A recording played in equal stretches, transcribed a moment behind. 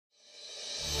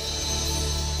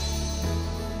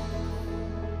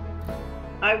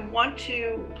I want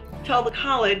to tell the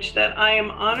college that I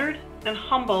am honored and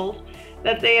humbled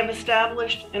that they have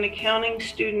established an accounting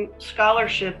student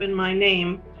scholarship in my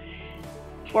name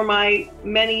for my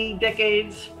many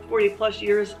decades, 40 plus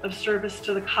years of service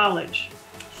to the college.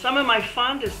 Some of my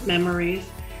fondest memories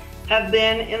have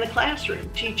been in the classroom,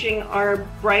 teaching our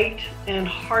bright and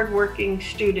hardworking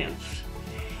students.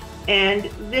 And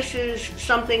this is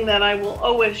something that I will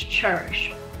always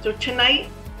cherish. So tonight,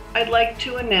 I'd like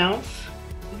to announce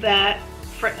that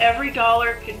for every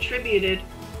dollar contributed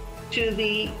to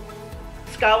the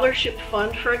Scholarship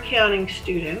Fund for Accounting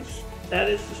Students that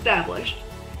is established,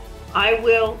 I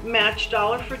will match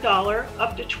dollar for dollar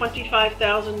up to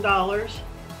 $25,000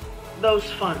 those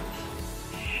funds.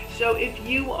 So if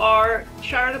you are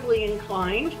charitably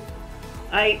inclined,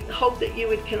 I hope that you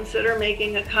would consider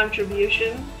making a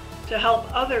contribution to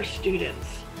help other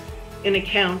students in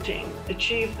accounting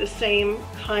achieve the same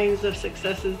kinds of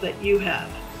successes that you have.